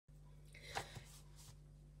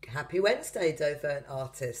Happy Wednesday, Dover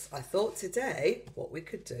artists. I thought today what we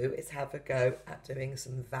could do is have a go at doing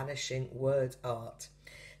some vanishing word art.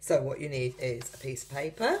 So what you need is a piece of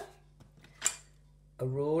paper, a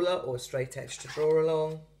ruler or a straight edge to draw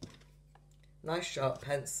along, nice sharp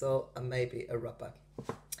pencil and maybe a rubber.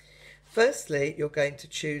 Firstly, you're going to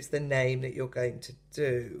choose the name that you're going to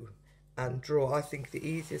do and draw. I think the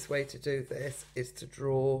easiest way to do this is to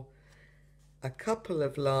draw a couple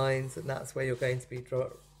of lines, and that's where you're going to be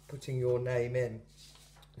putting your name in.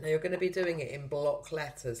 Now you're going to be doing it in block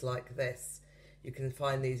letters like this. You can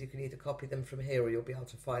find these, you can either copy them from here or you'll be able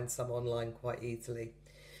to find some online quite easily.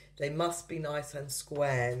 They must be nice and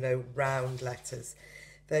square, no round letters.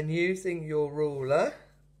 Then using your ruler,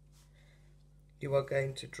 you are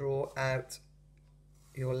going to draw out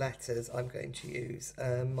your letters. I'm going to use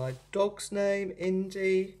my dog's name,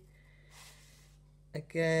 Indy.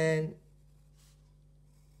 Again,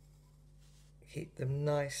 keep them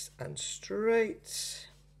nice and straight.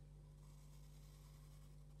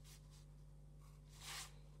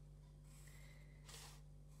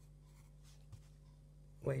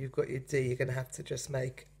 Where you've got your D, you're going to have to just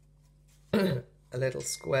make a little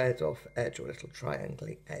squared off edge or a little triangle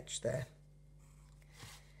edge there.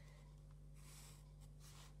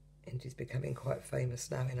 Indy's becoming quite famous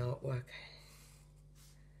now in artwork.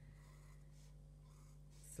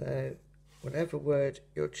 So whatever word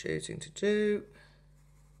you're choosing to do,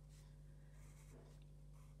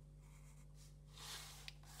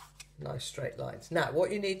 nice straight lines. Now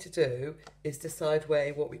what you need to do is decide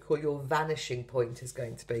where what we call your vanishing point is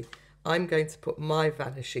going to be. I'm going to put my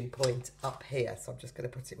vanishing point up here, so I'm just going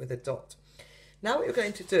to put it with a dot. Now what you're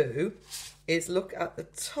going to do is look at the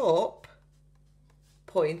top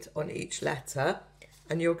point on each letter,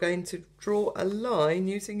 and you're going to draw a line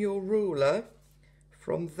using your ruler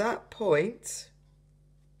from that point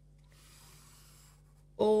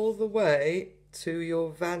all the way to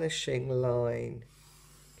your vanishing line.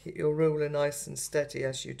 Keep your ruler nice and steady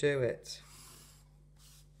as you do it.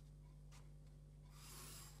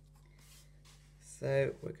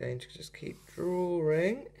 So we're going to just keep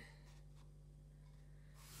drawing.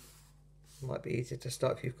 Might be easier to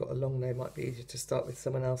start, if you've got a long name, might be easier to start with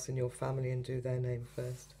someone else in your family and do their name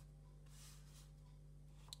first.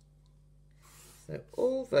 So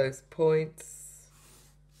all those points,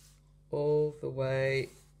 all the way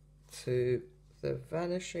to the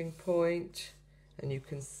vanishing point, and you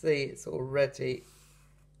can see it's already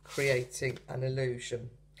creating an illusion.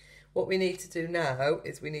 What we need to do now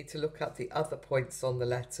is we need to look at the other points on the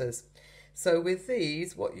letters. So with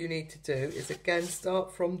these, what you need to do is again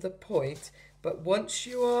start from the point, but once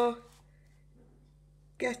you are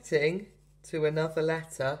getting to another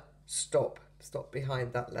letter, stop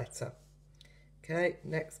behind that letter. Okay,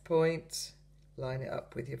 next point, line it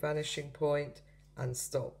up with your vanishing point and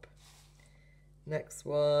stop. Next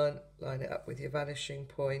one, line it up with your vanishing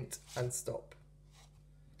point and stop.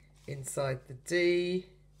 Inside the D,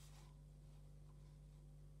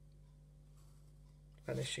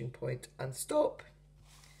 vanishing point and stop.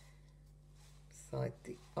 Inside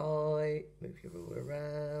the I, move your ruler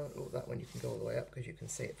around. Oh, that one you can go all the way up because you can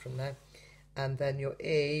see it from there. And then your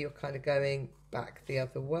E, you're kind of going back the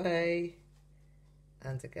other way.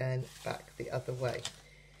 And again, back the other way.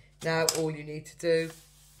 Now all you need to do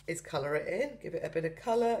is colour it in, give it a bit of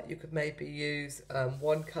colour. You could maybe use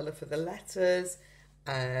one colour for the letters,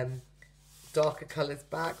 darker colours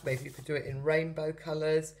back. Maybe you could do it in rainbow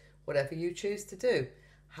colours, whatever you choose to do.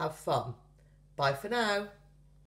 Have fun. Bye for now.